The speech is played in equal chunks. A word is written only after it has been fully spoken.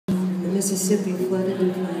Mississippi flooded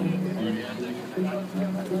the plain.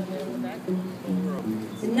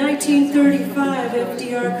 In 1935,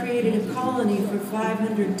 FDR created a colony for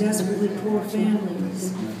 500 desperately poor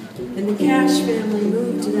families, and the Cash family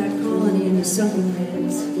moved to that colony in the Southern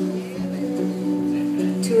lands,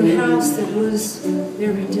 to a house that was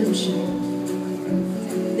their redemption.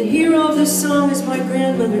 The hero of this song is my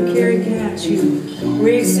grandmother, Carrie Cash, who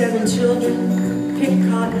raised 7 children, picked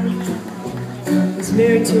cotton, was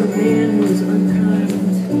married to a man who was unkind.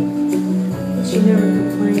 She never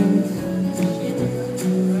complained.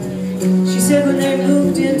 She said when they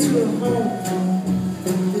moved into a home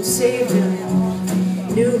that saved them,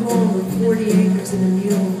 a new home with 40 acres and a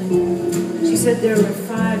mule, she said there were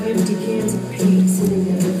 5 empty cans of paint sitting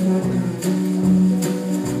there.